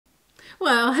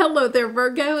Well, hello there,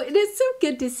 Virgo. It is so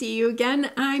good to see you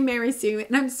again. I'm Mary Sue,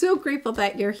 and I'm so grateful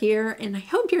that you're here, and I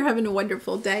hope you're having a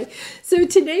wonderful day. So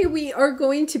today we are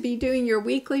going to be doing your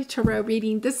weekly tarot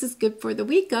reading. This is good for the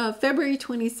week of February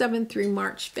 27th through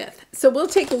March 5th. So we'll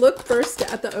take a look first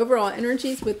at the overall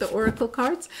energies with the oracle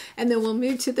cards, and then we'll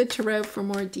move to the tarot for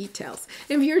more details.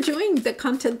 If you're enjoying the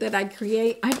content that I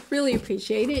create, I'd really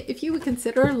appreciate it if you would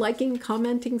consider liking,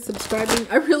 commenting, subscribing.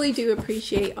 I really do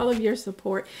appreciate all of your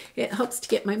support. It helps to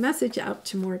get my message out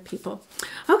to more people.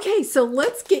 Okay, so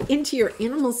let's get into your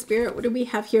animal spirit. What do we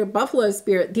have here? Buffalo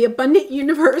spirit. The abundant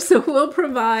universe will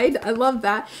provide. I love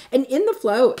that. And in the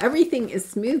flow, everything is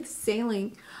smooth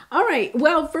sailing. All right,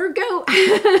 well, Virgo,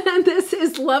 this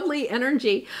is lovely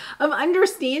energy of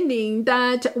understanding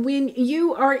that when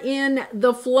you are in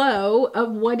the flow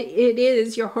of what it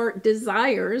is your heart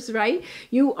desires, right?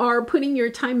 You are putting your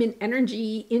time and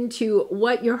energy into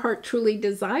what your heart truly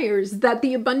desires, that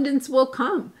the abundance will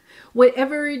come.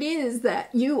 Whatever it is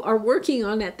that you are working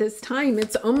on at this time,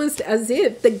 it's almost as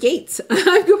if the gates,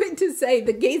 I'm going to say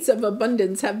the gates of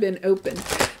abundance have been opened.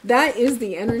 That is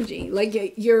the energy.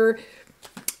 Like you're...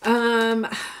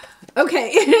 okay.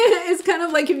 It's kind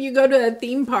of like if you go to a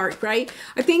theme park, right?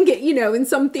 I think, you know, in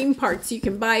some theme parks, you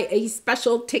can buy a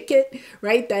special ticket,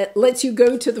 right? That lets you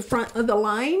go to the front of the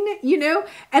line, you know?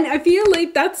 And I feel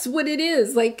like that's what it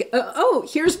is. Like, oh,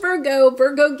 here's Virgo.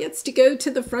 Virgo gets to go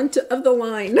to the front of the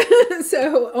line.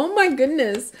 So, oh my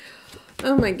goodness.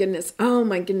 Oh my goodness. Oh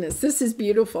my goodness. This is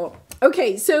beautiful.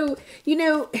 Okay, so, you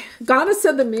know, goddess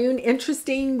of the moon,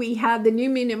 interesting. We had the new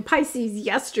moon in Pisces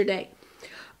yesterday.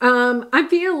 I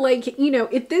feel like, you know,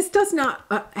 if this does not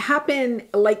happen,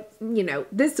 like, you know,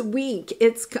 this week,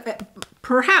 it's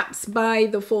perhaps by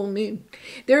the full moon.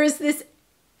 There is this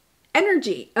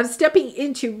energy of stepping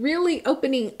into really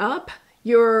opening up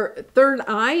your third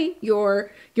eye, your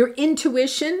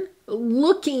intuition,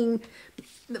 looking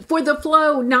for the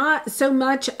flow, not so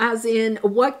much as in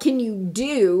what can you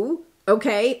do.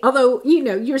 Okay, although, you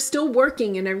know, you're still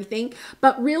working and everything,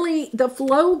 but really the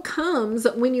flow comes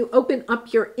when you open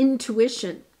up your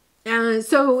intuition.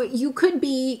 So you could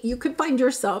find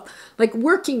yourself like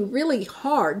working really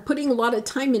hard, putting a lot of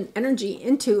time and energy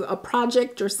into a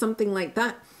project or something like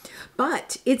that.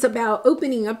 But it's about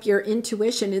opening up your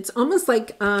intuition. It's almost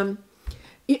like,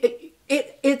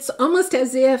 it's almost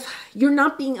as if you're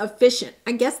not being efficient.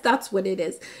 I guess that's what it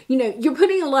is. You know, you're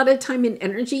putting a lot of time and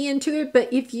energy into it,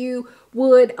 but if you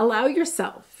would allow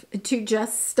yourself to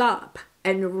just stop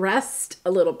and rest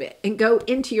a little bit and go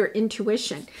into your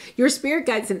intuition, your spirit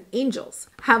guides and angels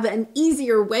have an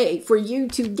easier way for you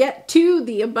to get to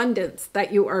the abundance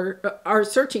that you are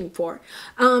searching for.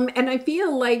 And I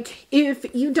feel like if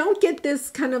you don't get this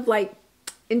kind of like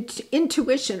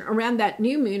intuition around that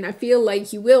new moon, I feel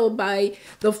like you will by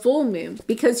the full moon,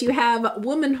 because you have a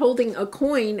woman holding a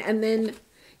coin, and then,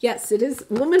 yes, it is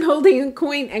woman holding a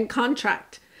coin and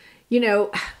contract. You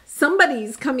know,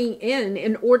 somebody's coming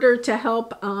in order to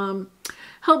help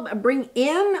bring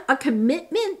in a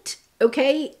commitment.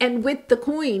 Okay, and with the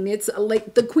coin, it's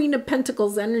like the Queen of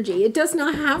Pentacles energy. It does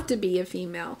not have to be a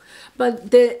female,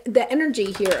 but the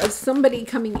energy here of somebody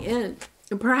coming in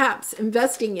and perhaps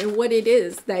investing in what it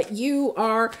is that you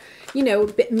are, you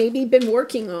know, maybe been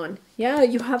working on. Yeah,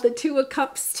 you have the Two of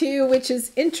Cups too, which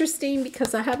is interesting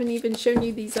because I haven't even shown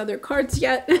you these other cards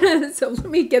yet. So let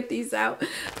me get these out.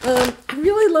 I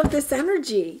really love this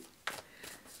energy.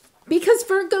 Because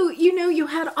Virgo, you know, you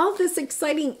had all this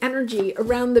exciting energy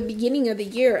around the beginning of the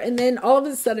year. And then all of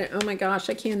a sudden, oh my gosh,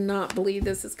 I cannot believe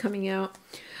this is coming out.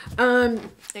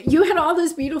 You had all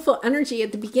this beautiful energy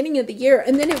at the beginning of the year,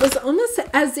 and then it was almost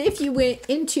as if you went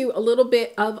into a little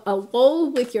bit of a lull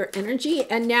with your energy,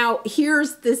 and now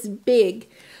here's this big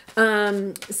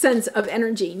sense of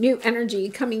energy, new energy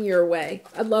coming your way.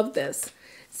 I love this.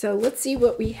 So let's see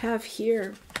what we have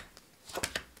here.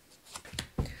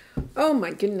 Oh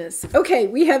my goodness. Okay,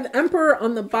 we have Emperor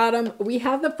on the bottom. We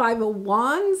have the Five of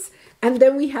Wands. And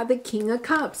then we have the King of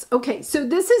Cups. Okay, so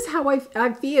this is how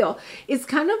I feel. It's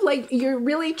kind of like you're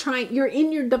really trying, you're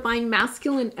in your divine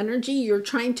masculine energy. You're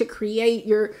trying to create,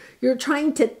 you're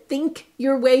trying to think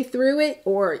your way through it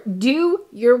or do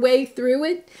your way through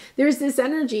it. There's this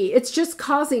energy. It's just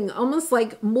causing almost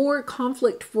like more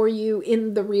conflict for you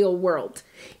in the real world.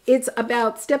 It's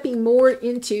about stepping more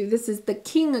into, this is the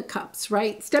King of Cups,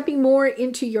 right? Stepping more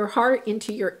into your heart,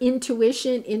 into your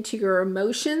intuition, into your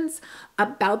emotions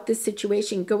about this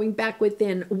situation, going back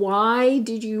within. Why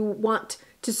did you want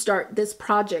to start this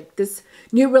project, this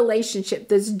new relationship,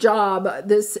 this job,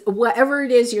 this whatever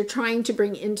it is you're trying to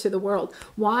bring into the world?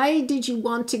 Why did you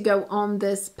want to go on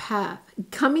this path?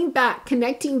 Coming back,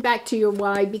 connecting back to your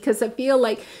why, because I feel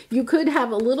like you could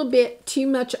have a little bit too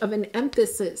much of an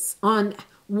emphasis on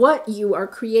what you are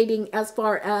creating as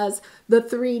far as the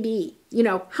 3D. You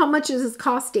know, how much is this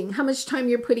costing? How much time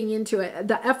you're putting into it,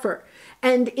 the effort.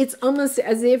 And it's almost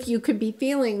as if you could be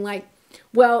feeling like,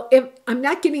 well, if I'm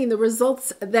not getting the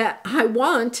results that I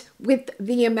want with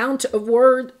the amount of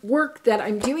work that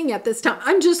I'm doing at this time,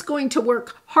 I'm just going to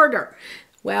work harder.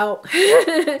 Well,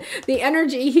 the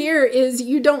energy here is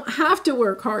you don't have to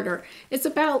work harder. It's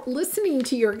about listening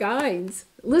to your guides,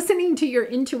 listening to your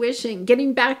intuition,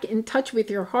 getting back in touch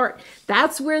with your heart.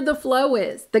 That's where the flow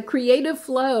is. The creative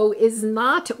flow is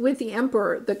not with the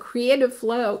Emperor. The creative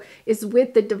flow is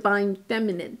with the divine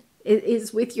feminine. It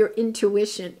is with your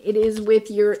intuition. It is with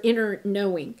your inner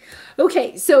knowing.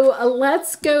 Okay, so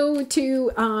let's go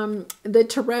to the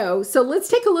tarot. So let's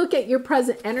take a look at your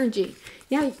present energy.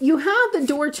 Yeah, you have the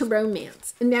door to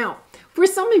romance. Now, for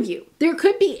some of you, there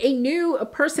could be a new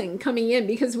person coming in,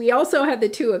 because we also had the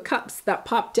Two of Cups that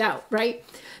popped out, right?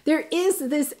 There is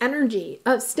this energy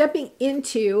of stepping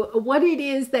into what it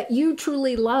is that you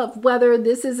truly love, whether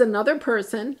this is another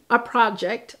person, a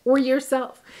project, or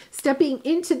yourself. Stepping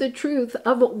into the truth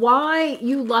of why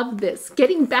you love this,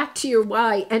 getting back to your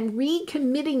why and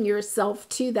recommitting yourself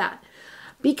to that.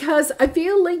 Because I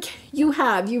feel like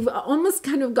you've almost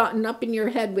kind of gotten up in your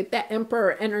head with that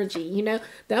Emperor energy, you know,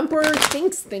 the Emperor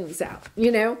thinks things out,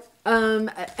 you know, and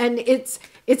it's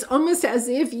almost as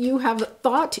if you have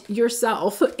thought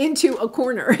yourself into a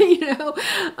corner, you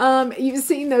know. You've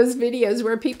seen those videos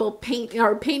where people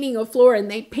are painting a floor and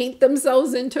they paint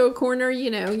themselves into a corner, you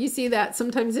know, you see that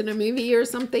sometimes in a movie or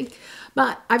something.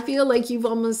 But I feel like you've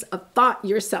almost thought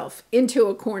yourself into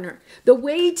a corner. The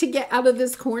way to get out of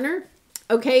this corner,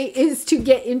 okay, is to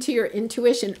get into your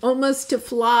intuition, almost to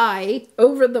fly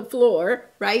over the floor,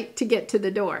 right, to get to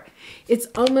the door. It's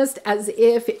almost as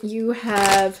if you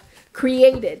have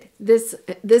created this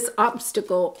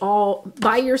obstacle all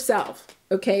by yourself,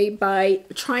 okay, by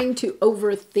trying to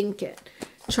overthink it,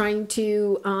 trying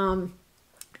to,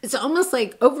 it's almost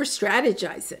like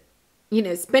over-strategize it. You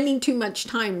know, spending too much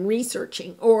time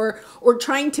researching or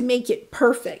trying to make it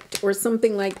perfect or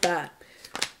something like that.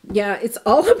 Yeah, it's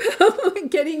all about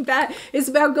getting back. It's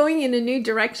about going in a new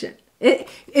direction.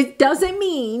 It doesn't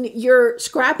mean you're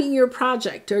scrapping your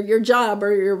project or your job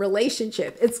or your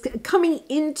relationship. It's coming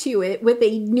into it with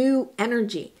a new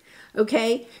energy,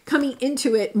 okay? Coming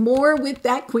into it more with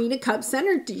that Queen of Cups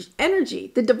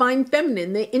energy, the divine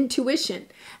feminine, the intuition,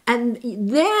 and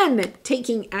then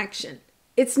taking action.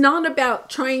 It's not about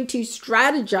trying to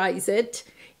strategize it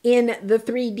in the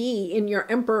 3D, in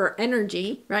your Emperor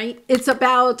energy, right? It's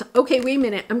about, okay, wait a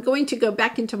minute, I'm going to go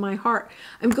back into my heart.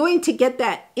 I'm going to get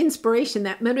that inspiration,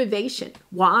 that motivation.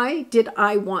 Why did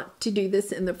I want to do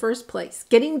this in the first place?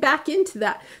 Getting back into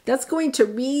that, that's going to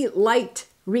reignite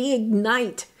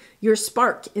your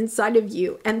spark inside of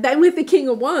you. And then with the King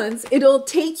of Wands, it'll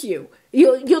take you.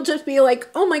 You'll just be like,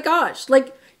 oh my gosh,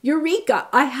 like, Eureka,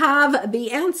 I have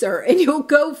the answer, and you'll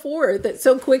go forward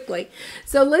so quickly.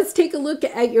 So let's take a look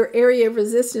at your area of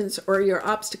resistance or your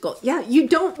obstacle. Yeah, you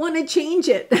don't want to change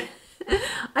it.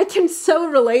 I can so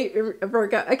relate,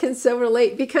 Virgo. I can so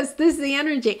relate, because this is the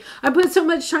energy. I put so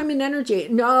much time and energy.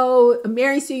 No,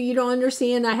 Mary Sue, you don't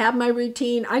understand. I have my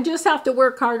routine. I just have to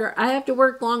work harder. I have to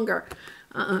work longer.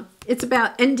 It's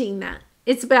about ending that.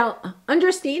 It's about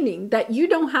understanding that you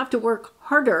don't have to work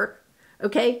harder,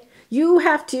 okay? You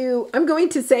have to, I'm going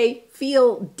to say,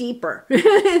 feel deeper.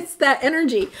 It's that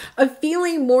energy of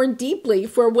feeling more deeply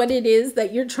for what it is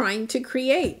that you're trying to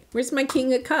create. Where's my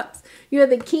King of Cups? You have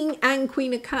the King and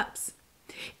Queen of Cups.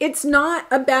 It's not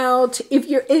about,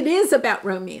 it is about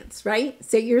romance, right?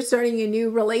 So you're starting a new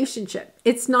relationship.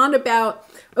 It's not about,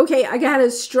 okay, I got to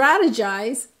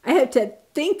strategize. I have to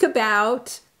think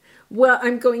about what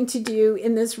I'm going to do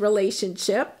in this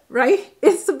relationship, right?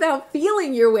 It's about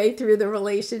feeling your way through the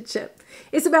relationship.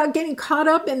 It's about getting caught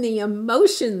up in the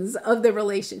emotions of the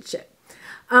relationship.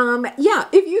 Yeah,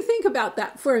 if you think about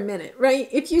that for a minute, right?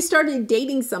 If you started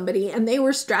dating somebody and they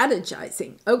were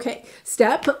strategizing, okay,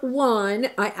 step one,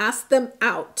 I asked them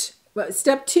out. But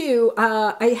step two,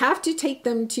 I have to take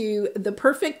them to the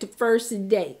perfect first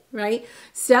date, right?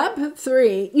 Step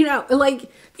three, you know, like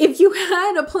if you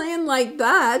had a plan like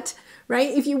that, right?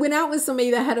 If you went out with somebody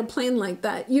that had a plan like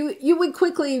that, you would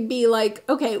quickly be like,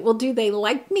 okay, well, do they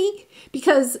like me?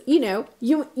 Because, you know,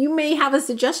 you may have a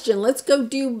suggestion. Let's go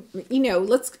do, you know,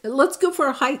 let's go for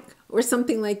a hike or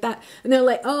something like that. And they're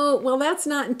like, oh, well, that's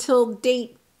not until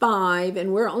date 5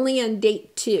 and we're only on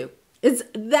date 2. It's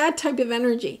that type of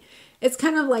energy. It's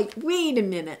kind of like, wait a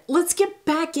minute, let's get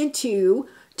back into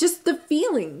just the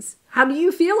feelings. How do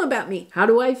you feel about me? How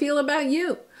do I feel about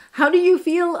you? How do you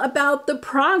feel about the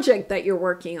project that you're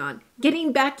working on?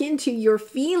 Getting back into your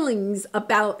feelings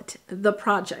about the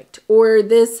project or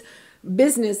this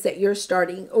business that you're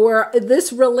starting or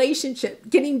this relationship,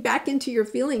 getting back into your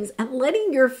feelings and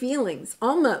letting your feelings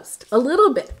almost a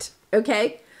little bit,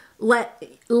 okay? Let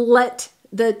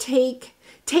the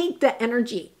take the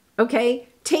energy, okay?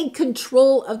 Take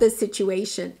control of the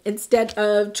situation instead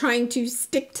of trying to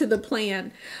stick to the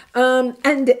plan.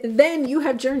 And then you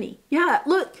have journey. Yeah,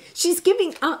 look, she's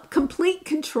giving up complete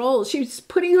control. She's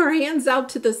putting her hands out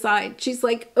to the side. She's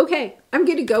like, okay, I'm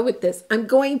going to go with this. I'm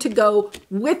going to go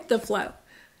with the flow,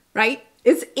 right?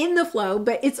 It's in the flow,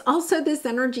 but it's also this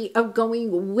energy of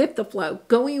going with the flow,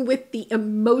 going with the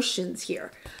emotions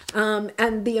here,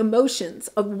 and the emotions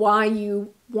of why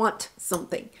you want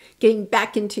something, getting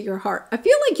back into your heart. I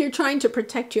feel like you're trying to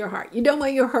protect your heart. You don't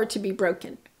want your heart to be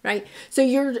broken, right? So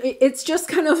it's just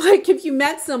kind of like if you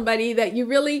met somebody that you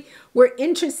really were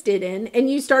interested in and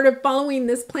you started following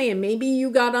this plan. Maybe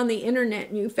you got on the internet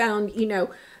and you found,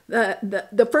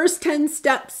 the first 10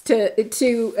 steps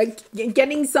to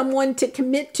getting someone to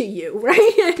commit to you,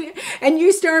 right? And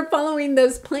you start following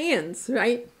those plans,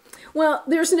 right? Well,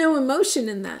 there's no emotion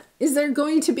in that. Is there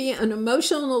going to be an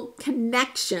emotional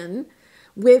connection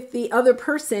with the other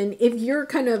person if you're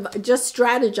kind of just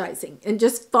strategizing and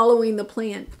just following the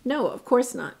plan? No, of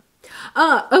course not.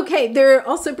 Okay, they're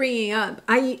also bringing up,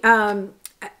 my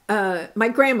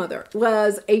grandmother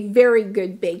was a very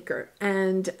good baker,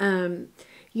 and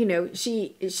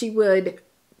she would,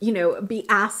 be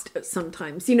asked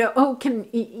sometimes, oh,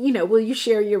 will you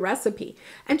share your recipe?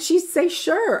 And she'd say,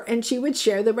 sure. And she would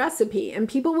share the recipe and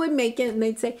people would make it and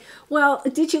they'd say, well,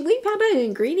 did you leave out an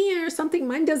ingredient or something?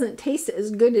 Mine doesn't taste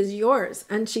as good as yours.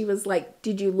 And she was like,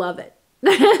 did you love it?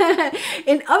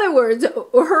 In other words,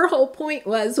 her whole point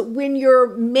was when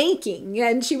you're making,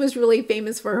 and she was really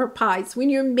famous for her pies,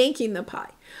 when you're making the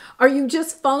pie, are you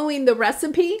just following the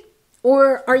recipe?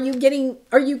 Or are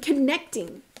you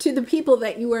connecting to the people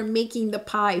that you are making the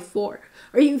pie for?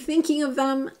 Are you thinking of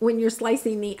them when you're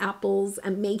slicing the apples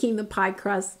and making the pie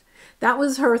crust? That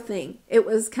was her thing. It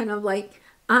was kind of like,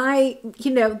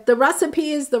 the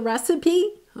recipe is the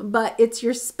recipe, but it's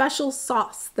your special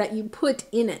sauce that you put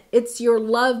in it. It's your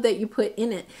love that you put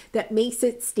in it that makes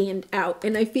it stand out.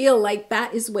 And I feel like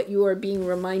that is what you are being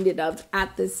reminded of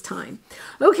at this time.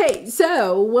 Okay,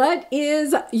 so what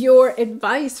is your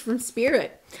advice from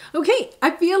Spirit? Okay,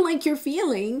 I feel like you're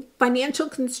feeling financial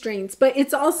constraints, but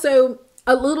it's also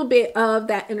a little bit of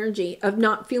that energy of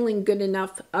not feeling good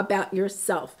enough about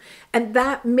yourself. And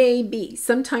that may be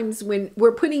sometimes when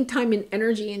we're putting time and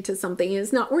energy into something and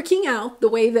it's not working out the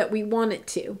way that we want it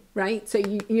to, right? So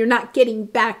you're not getting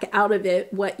back out of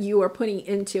it what you are putting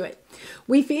into it.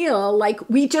 We feel like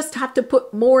we just have to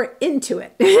put more into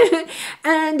it.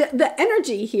 And the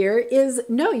energy here is,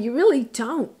 no, you really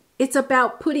don't. It's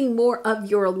about putting more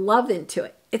of your love into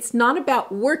it. It's not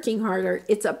about working harder.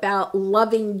 It's about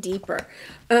loving deeper.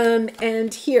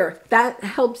 And here, that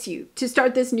helps you to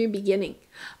start this new beginning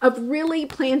of really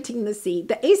planting the seed.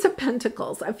 The Ace of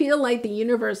Pentacles, I feel like the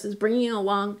universe is bringing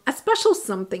along a special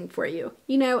something for you.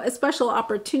 A special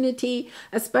opportunity,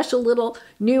 a special little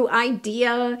new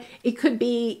idea. It could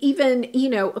be even,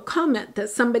 a comment that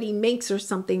somebody makes or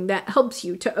something that helps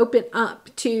you to open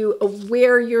up to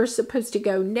where you're supposed to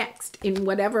go next in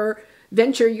whatever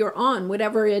venture you're on,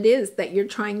 whatever it is that you're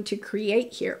trying to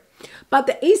create here. But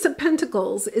the Ace of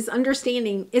Pentacles is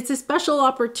understanding it's a special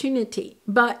opportunity,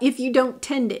 but if you don't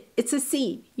tend it, it's a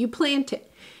seed. You plant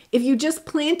it. If you just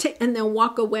plant it and then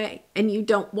walk away and you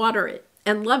don't water it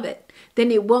and love it, then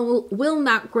it will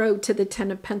not grow to the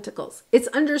 10 of Pentacles. It's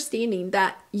understanding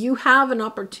that you have an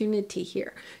opportunity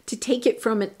here to take it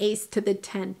from an ace to the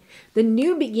 10. The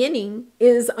new beginning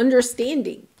is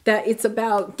understanding that it's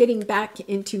about getting back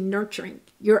into nurturing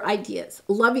your ideas,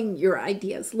 loving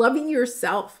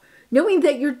yourself, knowing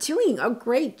that you're doing a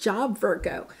great job,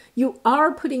 Virgo. You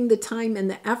are putting the time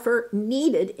and the effort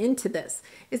needed into this.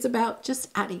 It's about just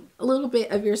adding a little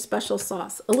bit of your special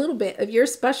sauce, a little bit of your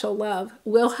special love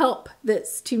will help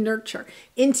this to nurture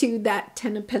into that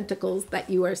 10 of Pentacles that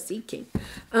you are seeking.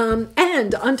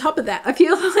 And on top of that, I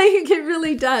feel like it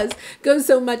really does go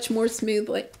so much more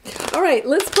smoothly. All right,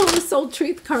 let's pull the Soul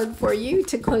Truth card for you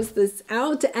to close this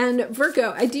out. And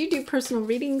Virgo, I do personal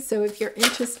readings, so if you're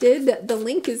interested, the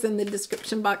link is in the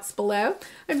description box below.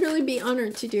 I'd really be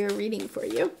honored to do a reading for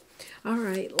you. All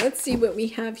right, let's see what we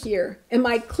have here. Am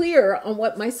I clear on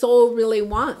what my soul really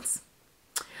wants?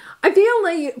 I feel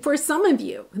like for some of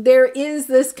you, there is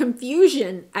this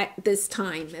confusion at this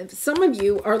time. Some of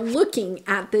you are looking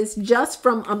at this just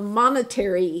from a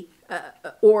monetary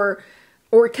or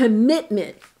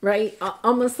commitment, right?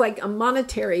 Almost like a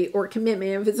monetary or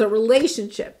commitment. If it's a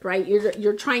relationship, right?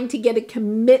 You're trying to get a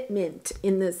commitment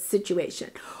in this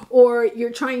situation, or you're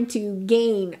trying to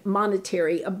gain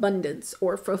monetary abundance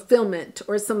or fulfillment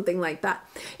or something like that.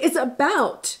 It's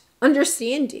about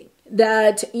understanding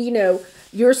that,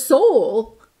 your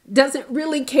soul doesn't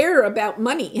really care about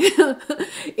money.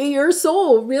 Your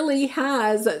soul really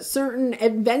has certain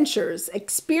adventures,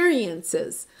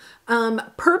 experiences,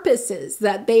 purposes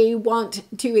that they want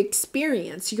to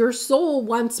experience. Your soul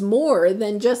wants more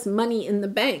than just money in the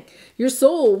bank. Your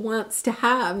soul wants to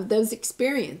have those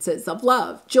experiences of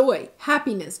love, joy,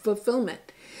 happiness, fulfillment.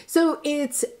 So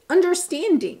it's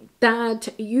understanding that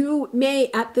you may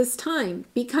at this time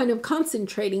be kind of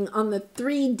concentrating on the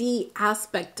 3D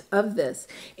aspect of this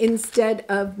instead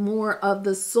of more of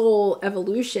the soul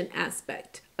evolution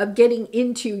aspect of getting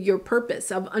into your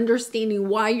purpose, of understanding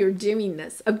why you're doing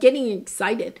this, of getting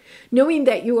excited, knowing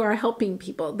that you are helping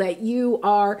people, that you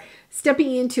are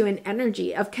stepping into an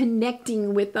energy of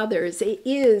connecting with others. It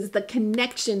is the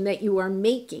connection that you are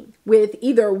making with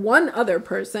either one other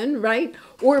person, right?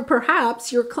 Or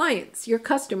perhaps your clients, your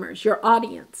customers, your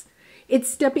audience. It's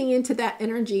stepping into that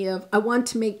energy of, I want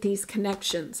to make these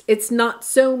connections. It's not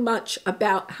so much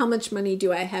about how much money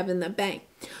do I have in the bank.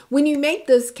 When you make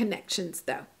those connections,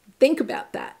 though, think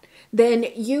about that. Then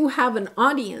you have an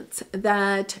audience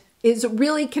that is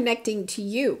really connecting to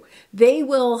you. They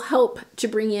will help to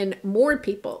bring in more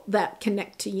people that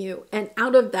connect to you. And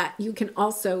out of that, you can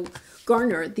also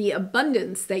garner the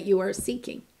abundance that you are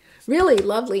seeking. Really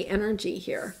lovely energy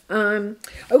here.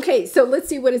 Okay, so let's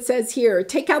see what it says here.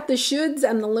 Take out the shoulds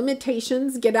and the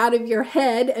limitations, get out of your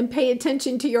head, and pay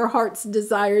attention to your heart's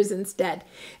desires instead.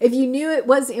 If you knew it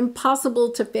was impossible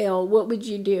to fail, what would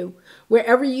you do?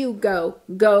 Wherever you go,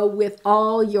 go with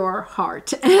all your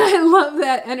heart. And I love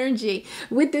that energy.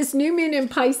 With this new moon in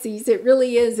Pisces, it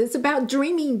really is. It's about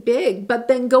dreaming big, but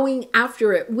then going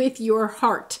after it with your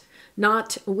heart.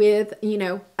 Not with,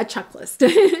 a checklist.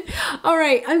 All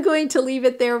right, I'm going to leave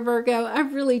it there, Virgo. I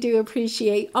really do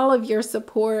appreciate all of your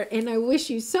support, and I wish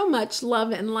you so much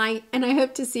love and light, and I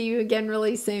hope to see you again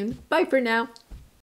really soon. Bye for now.